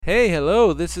Hey,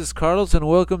 hello, this is Carlos and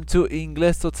welcome to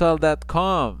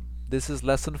inglestotal.com. This is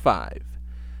lesson 5.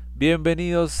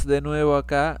 Bienvenidos de nuevo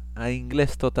acá a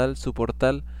Inglés Total, su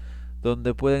portal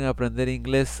donde pueden aprender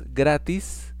inglés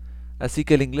gratis. Así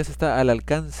que el inglés está al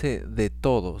alcance de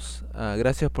todos.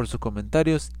 Gracias por sus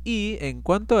comentarios. Y en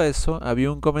cuanto a eso,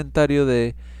 había un comentario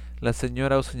de la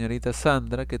señora o señorita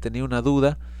Sandra que tenía una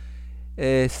duda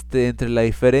entre la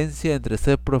diferencia entre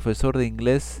ser profesor de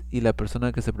inglés y la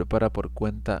persona que se prepara por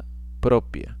cuenta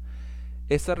propia.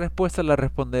 Esta respuesta la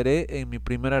responderé en mi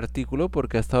primer artículo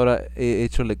porque hasta ahora he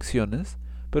hecho lecciones,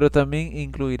 pero también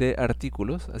incluiré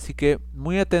artículos, así que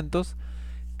muy atentos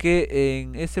que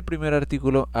en ese primer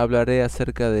artículo hablaré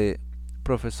acerca de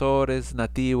profesores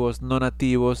nativos, no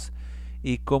nativos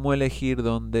y cómo elegir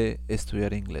dónde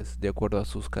estudiar inglés de acuerdo a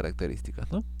sus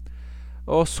características, ¿no?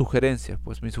 O sugerencias,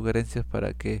 pues mis sugerencias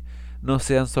para que no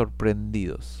sean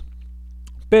sorprendidos.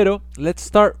 Pero, let's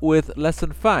start with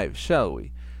lesson 5, shall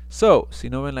we? So,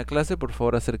 si no ven la clase, por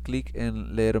favor hacer clic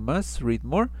en leer más, read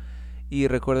more. Y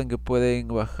recuerden que pueden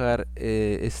bajar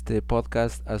este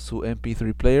podcast a su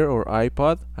MP3 player o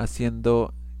iPod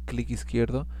haciendo clic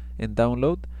izquierdo en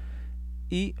download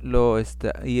y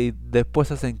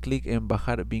después hacen clic en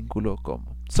bajar vínculo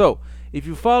como. So, if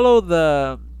you follow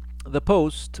the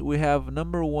post, we have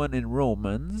number 1 in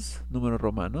Romans, números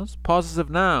romanos, possessive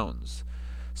nouns.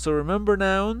 So remember,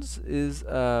 nouns is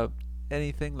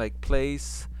anything like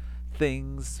place,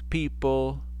 things,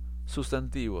 people,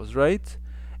 sustantivos, right?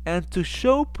 And to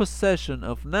show possession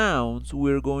of nouns,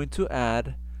 we're going to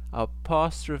add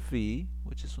apostrophe,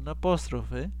 which is un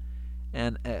apóstrofe,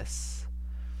 and s.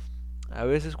 A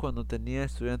veces cuando tenía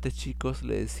estudiantes chicos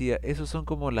le decía, esos son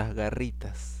como las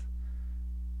garritas.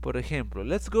 Por ejemplo,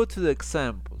 let's go to the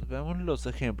examples. Veamos los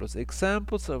ejemplos.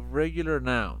 Examples of regular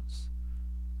nouns.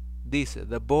 Dice,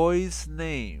 the boy's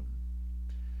name.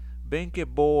 Ven que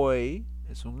boy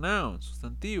es un noun,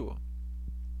 sustantivo.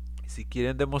 Y si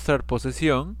quieren demostrar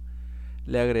posesión,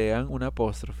 le agregan una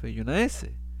apóstrofe y una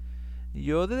S.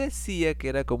 Yo decía que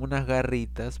era como unas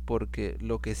garritas porque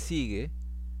lo que sigue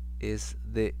es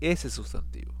de ese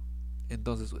sustantivo.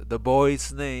 Entonces, the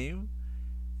boy's name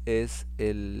es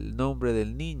el nombre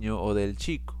del niño o del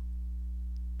chico.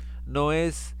 No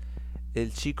es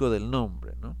el chico del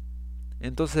nombre, ¿no?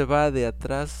 Entonces va de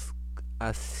atrás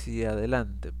hacia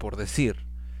adelante, por decir.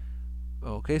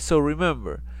 Okay, so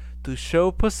remember, to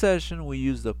show possession we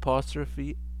use the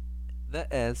apostrophe, the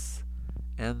s,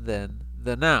 and then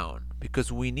the noun,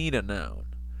 because we need a noun.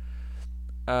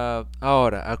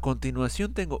 Ahora, a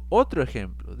continuación tengo otro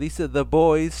ejemplo. Dice the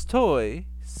boys' toys,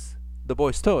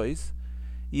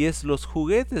 y es los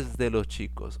juguetes de los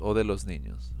chicos o de los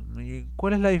niños. ¿Y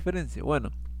cuál es la diferencia?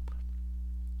 Bueno,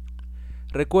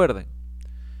 recuerden,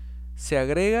 se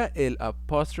agrega el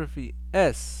apostrophe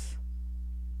s,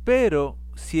 pero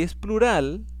si es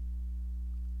plural,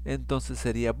 entonces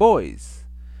sería boys.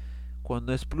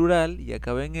 Cuando es plural y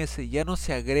acaba en s, ya no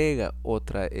se agrega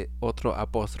otro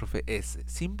apóstrofe s,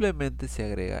 simplemente se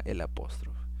agrega el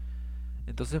apóstrofe.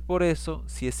 Entonces por eso,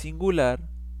 si es singular,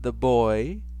 the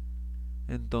boy,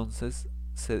 entonces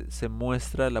se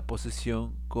muestra la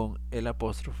posesión con el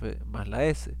apóstrofe más la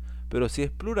s. Pero si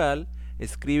es plural,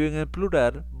 escriben el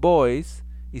plural boys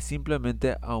y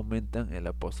simplemente aumentan el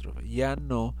apóstrofe. Ya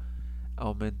no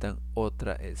aumentan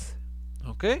otra s.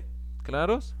 ¿Ok?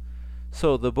 ¿Claros?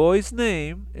 So the boy's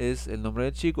name es el nombre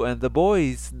del chico and the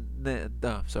boy's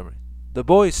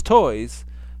toys,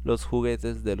 los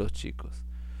juguetes de los chicos.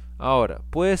 Ahora,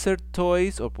 puede ser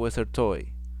toys o puede ser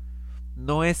toy.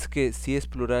 No es que si es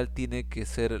plural tiene que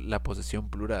ser la posesión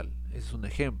plural. Es un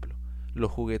ejemplo.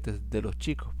 Los juguetes de los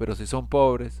chicos. Pero si son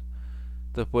pobres,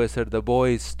 entonces puede ser the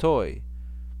boy's toy.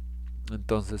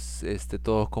 Entonces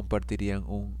todos compartirían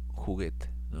un juguete,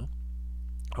 ¿no?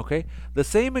 Okay. The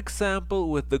same example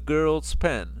with the girl's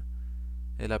pen.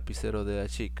 El lapicero de la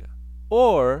chica.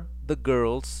 Or the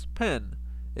girl's pen.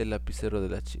 El lapicero de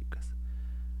las chicas.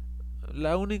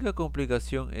 La única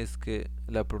complicación es que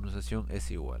la pronunciación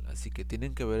es igual. Así que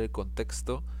tienen que ver el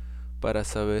contexto para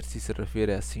saber si se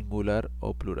refiere a singular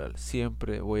o plural.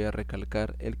 Siempre voy a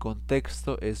recalcar, el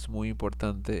contexto es muy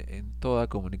importante en toda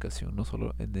comunicación, no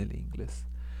solo en el inglés.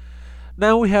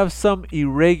 Now we have some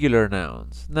irregular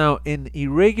nouns. Now in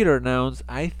irregular nouns,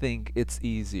 I think it's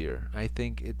easier. I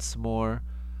think it's more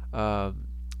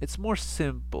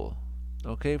simple.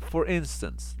 Okay, for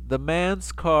instance, the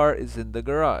man's car is in the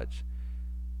garage.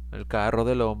 El carro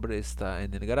del hombre está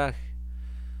en el garaje.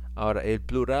 Ahora, el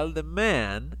plural de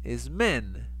man es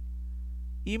men.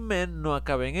 Y men no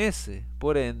acaba en S.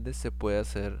 Por ende, se puede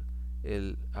hacer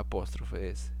el apóstrofe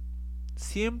S.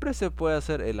 siempre se puede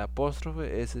hacer el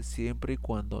apóstrofe S siempre y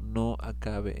cuando no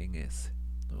acabe en S.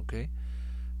 ¿Ok?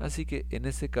 Así que en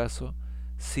ese caso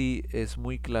sí es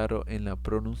muy claro en la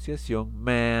pronunciación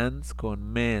man's con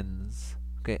men's.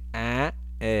 ¿Ok?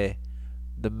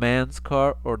 The man's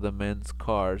car or the men's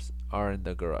cars are in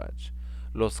the garage.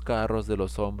 Los carros de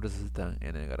los hombres están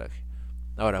en el garaje.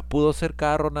 Ahora, ¿pudo ser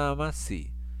carro nada más?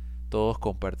 Sí. Todos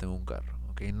comparten un carro.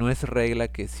 ¿Ok? No es regla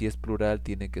que si es plural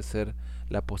tiene que ser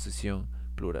la posición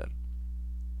plural.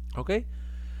 ¿Ok?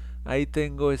 Ahí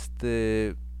tengo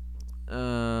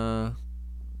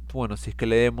bueno, si es que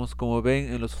leemos, como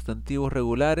ven, en los sustantivos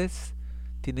regulares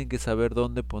tienen que saber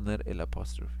dónde poner el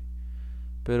apóstrofe.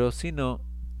 Pero si no,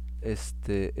 es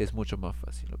mucho más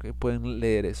fácil, ¿ok? Pueden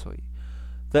leer eso ahí.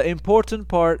 The important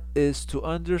part is to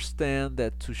understand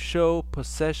that to show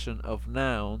possession of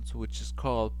nouns, which is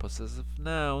called possessive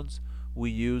nouns, we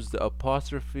use the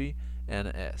apostrophe and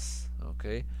s,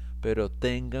 ¿ok? Pero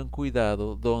tengan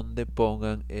cuidado donde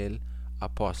pongan el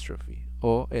apostrophe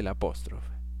o el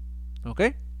apóstrofe, ¿ok?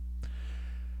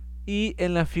 Y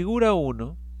en la figura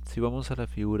 1, si vamos a la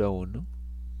figura 1,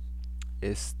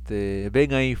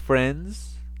 ven ahí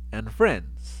friends and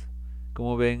friends.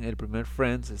 Como ven, el primer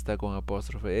friends está con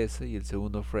apóstrofe S y el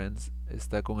segundo friends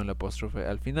está con el apóstrofe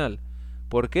al final.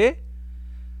 ¿Por qué?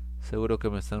 Seguro que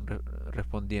me están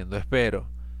respondiendo, espero.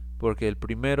 Porque el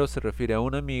primero se refiere a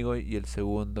un amigo y el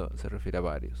segundo se refiere a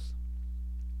varios.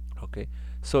 Okay,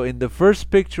 so in the first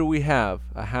picture we have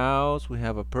a house, we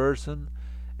have a person,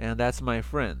 and that's my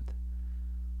friend.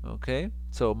 Okay,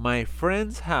 so my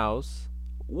friend's house,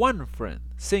 one friend,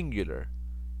 singular.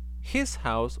 His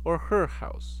house or her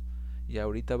house. Y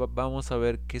ahorita vamos a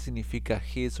ver qué significa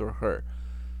his or her.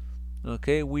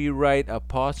 Okay, we write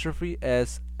apostrophe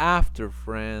as after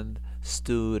friend,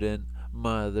 student,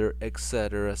 mother,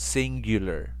 etc.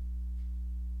 singular.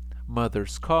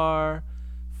 Mother's car,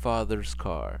 father's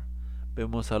car.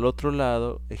 Vemos al otro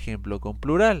lado, ejemplo con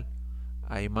plural.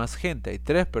 Hay más gente, hay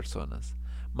 3 personas.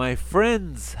 My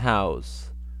friend's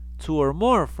house, 2 or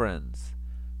more friends.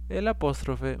 El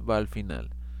apóstrofe va al final.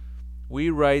 We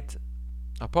write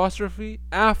apostrophe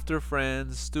after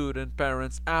friends, student,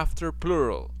 parents, after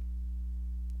plural.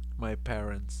 My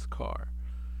parents' car.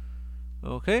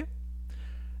 Okay?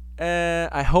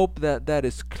 I hope that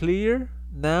is clear.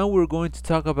 Now we're going to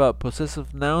talk about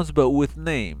possessive nouns, but with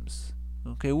names.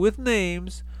 Okay, with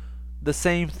names, the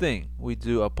same thing. We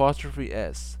do apostrophe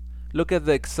S. Look at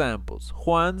the examples.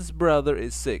 Juan's brother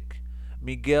is sick.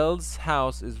 Miguel's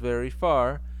house is very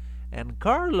far. And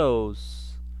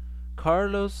Carlos'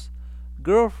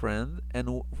 girlfriend,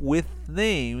 and with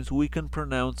names we can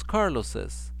pronounce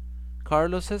Carlos's.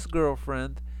 Carlos's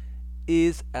girlfriend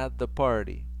is at the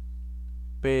party.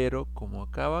 Pero como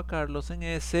acaba Carlos en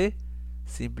S,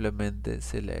 simplemente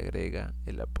se le agrega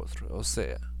el apóstrofe. O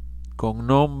sea, con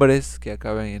nombres que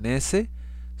acaben en S,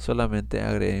 solamente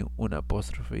agreguen un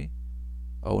apóstrofe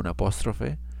o un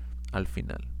apóstrofe al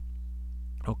final.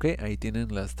 Ok, ahí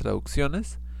tienen las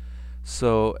traducciones.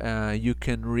 So you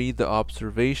can read the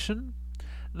observation.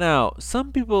 Now,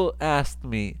 some people asked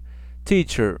me,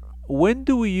 teacher, when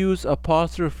do we use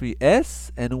apostrophe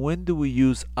S and when do we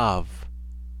use of?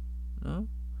 No?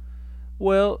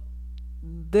 Well,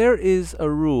 there is a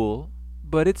rule,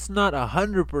 but it's not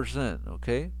 100%,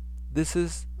 okay? This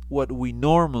is what we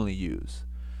normally use.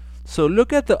 So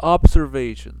look at the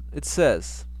observation. It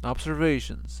says,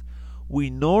 observations.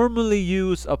 We normally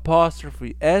use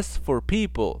apostrophe S for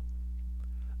people.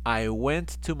 I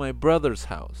went to my brother's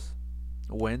house.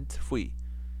 Went, fui.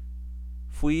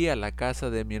 Fui a la casa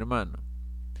de mi hermano.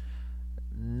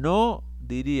 No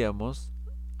diríamos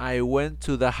I went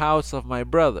to the house of my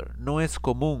brother. No es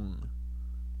común.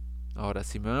 Ahora,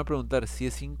 si me van a preguntar si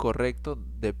es incorrecto,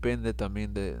 depende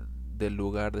también del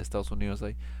lugar de Estados Unidos.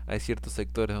 Hay ciertos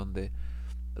sectores donde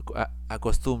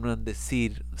acostumbran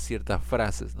decir ciertas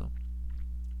frases, ¿no?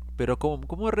 Pero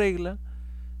como regla,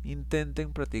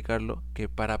 intenten practicarlo, que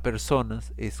para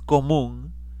personas es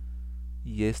común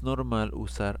y es normal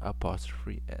usar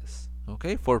apostrophe S.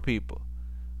 Okay, for people.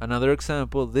 Another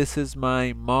example, this is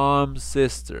my mom's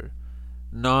sister,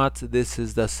 not this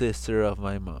is the sister of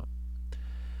my mom.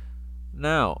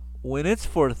 Now, when it's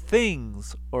for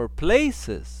things or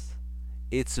places,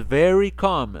 it's very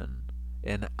common,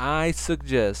 and I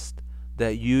suggest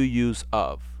that you use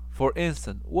of. For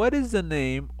instance, what is the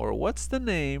name or what's the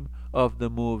name of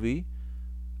the movie?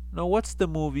 No, what's the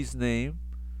movie's name?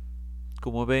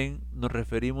 Como ven, nos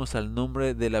referimos al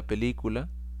nombre de la película.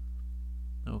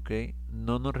 Okay,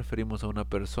 no nos referimos a una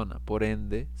persona, por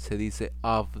ende se dice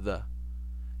of the.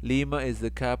 Lima is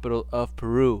the capital of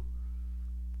Peru,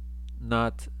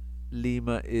 not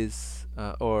Lima is,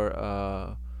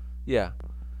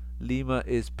 Lima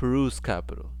is Peru's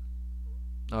capital.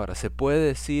 Ahora, se puede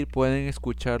decir, pueden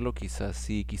escucharlo, quizás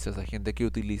sí, quizás hay gente que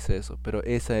utiliza eso, pero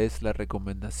esa es la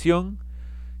recomendación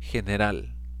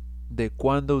general de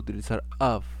cuándo utilizar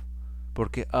of,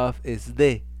 porque of es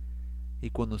de. Y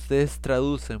cuando ustedes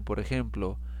traducen, por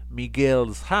ejemplo,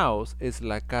 Miguel's house es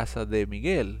la casa de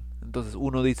Miguel, entonces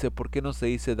uno dice, ¿por qué no se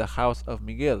dice the house of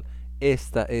Miguel?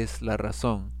 Esta es la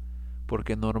razón,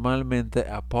 porque normalmente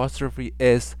apostrophe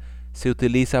s se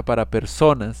utiliza para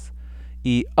personas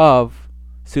y of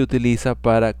se utiliza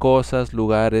para cosas,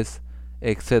 lugares,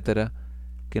 etcétera,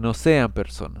 que no sean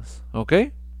personas, ¿ok?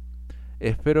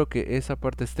 Espero que esa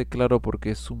parte esté claro porque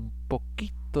es un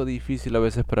poquito difícil a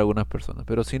veces para algunas personas.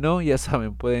 Pero si no, ya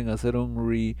saben, pueden hacer un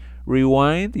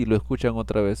rewind y lo escuchan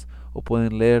otra vez. O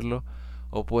pueden leerlo,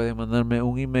 o pueden mandarme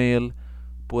un email,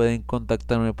 pueden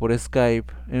contactarme por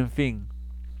Skype, en fin,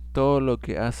 todo lo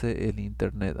que hace el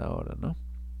internet ahora, ¿no?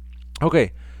 Ok,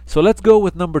 so let's go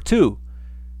with number 2.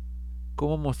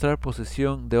 ¿Cómo mostrar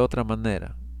posesión de otra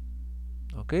manera?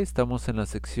 Ok, estamos en la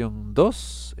sección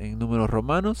 2, en números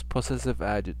romanos, possessive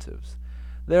adjectives.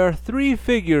 There are 3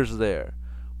 figures there.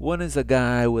 One is a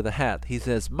guy with a hat. He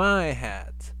says, my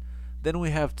hat. Then we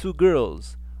have 2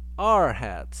 girls, our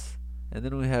hats. And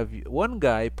then we have one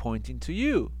guy pointing to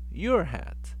you, your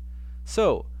hat.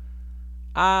 So,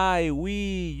 I,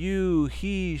 we, you,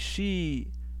 he,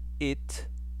 she, it,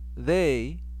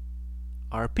 they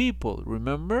are people,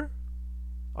 remember?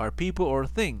 Are people or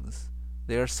things.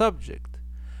 They are subject.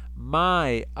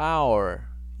 My, our,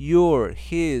 your,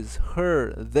 his,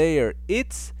 her, their,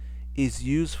 its is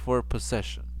used for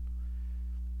possession.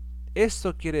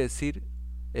 Esto quiere decir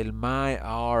el my,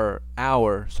 our,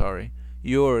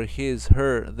 your, his,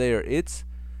 her, their, its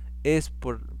es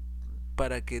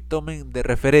para que tomen de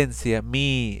referencia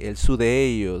mi, el su de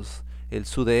ellos, el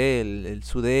su de él, el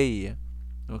su de ella.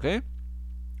 Okay?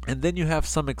 And then you have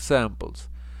some examples.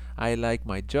 I like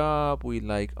my job, we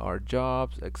like our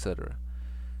jobs, etc.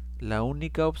 La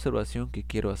única observación que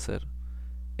quiero hacer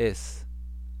es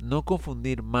no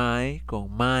confundir my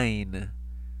con mine.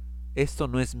 Esto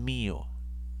no es mío.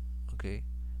 ¿Okay?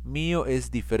 Mío es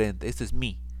diferente. Esto es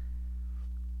mí.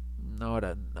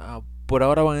 Ahora, por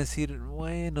ahora van a decir,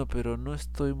 bueno, pero no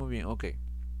estoy muy bien. Ok.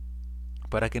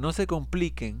 Para que no se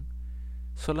compliquen,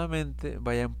 solamente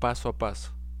vayan paso a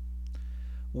paso.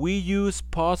 We use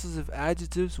possessive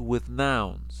adjectives with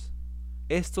nouns.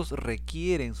 Estos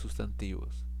requieren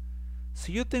sustantivos.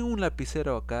 Si yo tengo un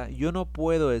lapicero acá, yo no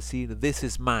puedo decir this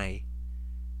is my.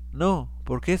 No,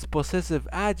 porque es possessive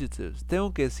adjectives.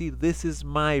 Tengo que decir this is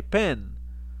my pen.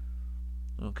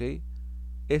 ¿Ok?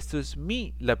 Esto es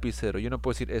mi lapicero. Yo no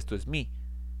puedo decir esto es mi.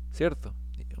 ¿Cierto?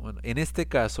 Bueno, en este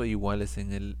caso igual es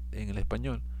en el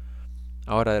español.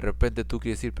 Ahora de repente tú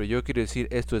quieres decir, pero yo quiero decir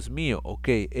esto es mío. Ok,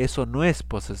 eso no es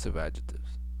possessive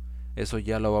adjectives. Eso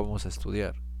ya lo vamos a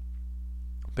estudiar.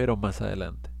 Pero más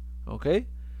adelante. ¿Ok?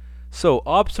 So,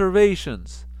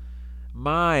 observations.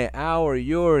 My, our,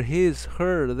 your, his,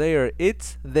 her, their,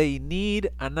 its, they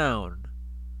need a noun.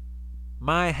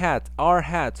 My hat, our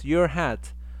hat, your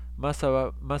hat. Más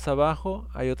abajo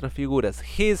hay otras figuras.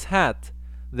 His hat,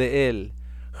 de él.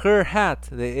 Her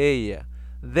hat, de ella.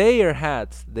 Their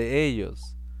hats, de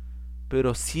ellos.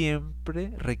 Pero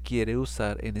siempre requiere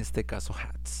usar, en este caso,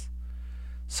 hats.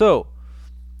 So,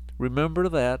 remember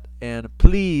that and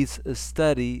please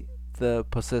study the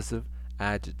possessive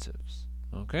adjectives.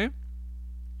 Okay?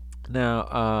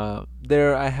 Now,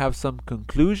 there I have some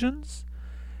conclusions.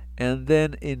 And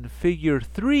then in figure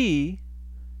 3,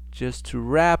 just to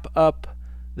wrap up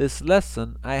this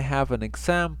lesson, I have an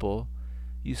example.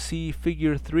 You see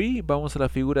figure 3, vamos a la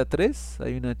figura 3.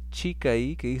 Hay una chica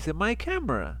ahí que dice my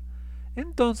camera.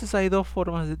 Entonces hay dos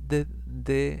formas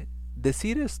de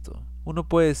decir esto. Uno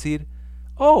puede decir,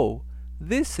 oh,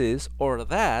 this is or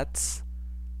that's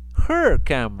her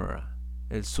camera,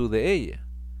 el su de ella.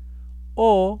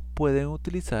 O pueden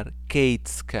utilizar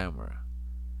Kate's camera.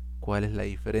 ¿Cuál es la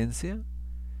diferencia?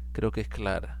 Creo que es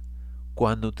clara.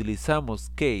 Cuando utilizamos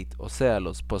Kate, o sea,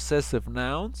 los possessive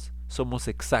nouns, somos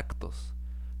exactos.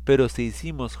 Pero si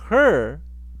decimos her,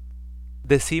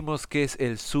 decimos que es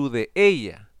el su de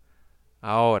ella.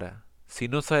 Ahora, si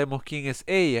no sabemos quién es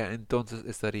ella, entonces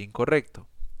estaría incorrecto.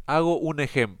 Hago un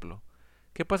ejemplo.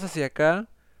 ¿Qué pasa si acá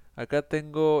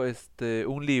tengo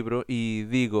un libro y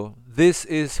digo, this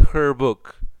is her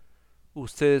book?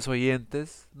 Ustedes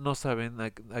oyentes no saben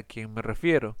a quién me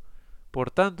refiero.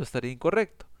 Por tanto, estaría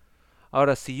incorrecto.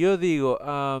 Ahora, si yo digo,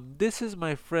 this is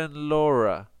my friend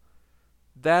Laura,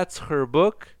 that's her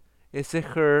book, ese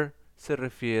her se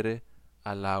refiere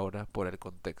a Laura por el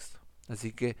contexto.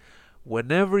 Así que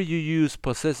Whenever you use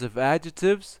possessive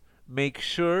adjectives, make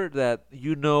sure that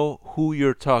you know who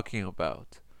you're talking about.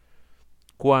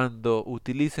 Cuando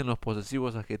utilicen los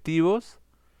posesivos adjetivos,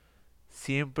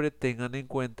 siempre tengan en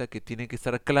cuenta que tiene que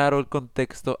estar claro el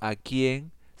contexto a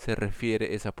quién se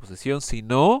refiere esa posesión. Si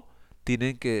no,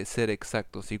 tienen que ser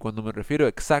exactos. Y cuando me refiero a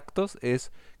exactos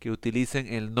es que utilicen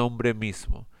el nombre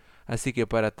mismo. Así que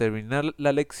para terminar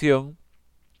la lección,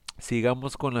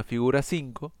 sigamos con la figura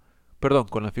 5. Perdón,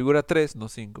 con la figura 3, no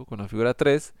 5, con la figura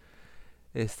 3.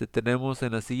 Tenemos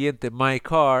en la siguiente, my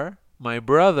car, my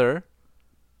brother.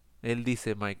 Él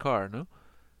dice my car, ¿no?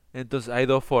 Entonces hay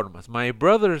dos formas. My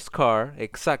brother's car,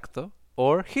 exacto,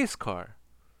 or his car.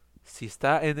 Si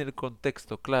está en el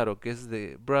contexto claro que es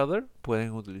de brother,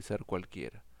 pueden utilizar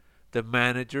cualquiera. The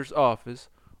manager's office,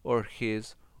 or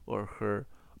his or her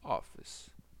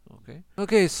office.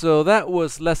 Okay, so that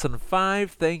was lesson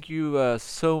 5. Thank you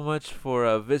so much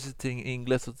for visiting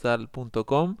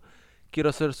inglestotal.com. Quiero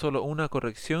hacer solo una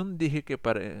corrección. Dije que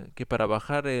para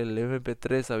bajar el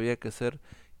MP3 había que hacer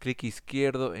clic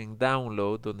izquierdo en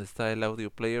download, donde está el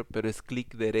audio player, pero es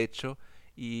clic derecho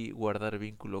y guardar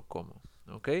vínculo como.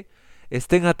 ¿Ok?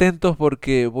 Estén atentos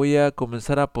porque voy a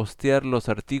comenzar a postear los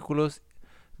artículos,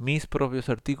 mis propios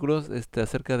artículos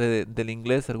acerca del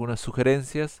inglés, algunas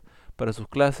sugerencias para sus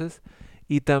clases,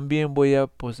 y también voy a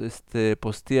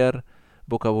postear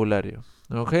vocabulario.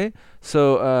 Okay,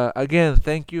 so again,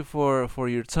 thank you for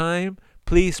your time.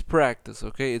 Please practice.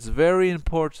 Okay, it's very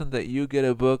important that you get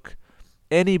a book.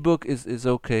 Any book is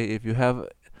okay. If you have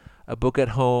a book at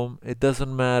home, it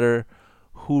doesn't matter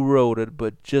who wrote it,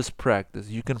 but just practice.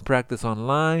 You can practice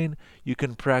online. You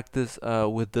can practice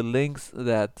with the links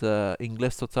that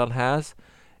Inglés Total has.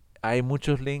 Hay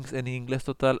muchos links en Inglés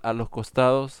Total a los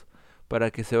costados para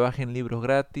que se bajen libros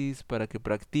gratis, para que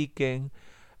practiquen,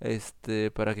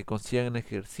 para que consigan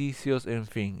ejercicios, en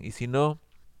fin. Y si no,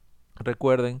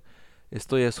 recuerden,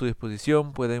 estoy a su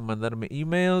disposición. Pueden mandarme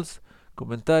emails,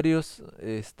 comentarios,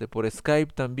 por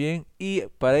Skype también. Y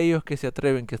para ellos que se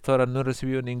atreven, que hasta ahora no he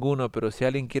recibido ninguno, pero si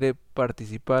alguien quiere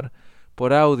participar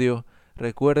por audio,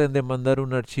 recuerden de mandar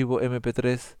un archivo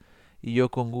MP3 y yo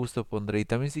con gusto pondré. Y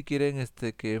también si quieren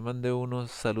que mande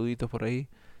unos saluditos por ahí,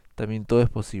 también todo es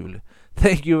posible.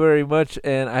 Thank you very much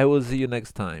and I will see you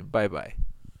next time. Bye bye.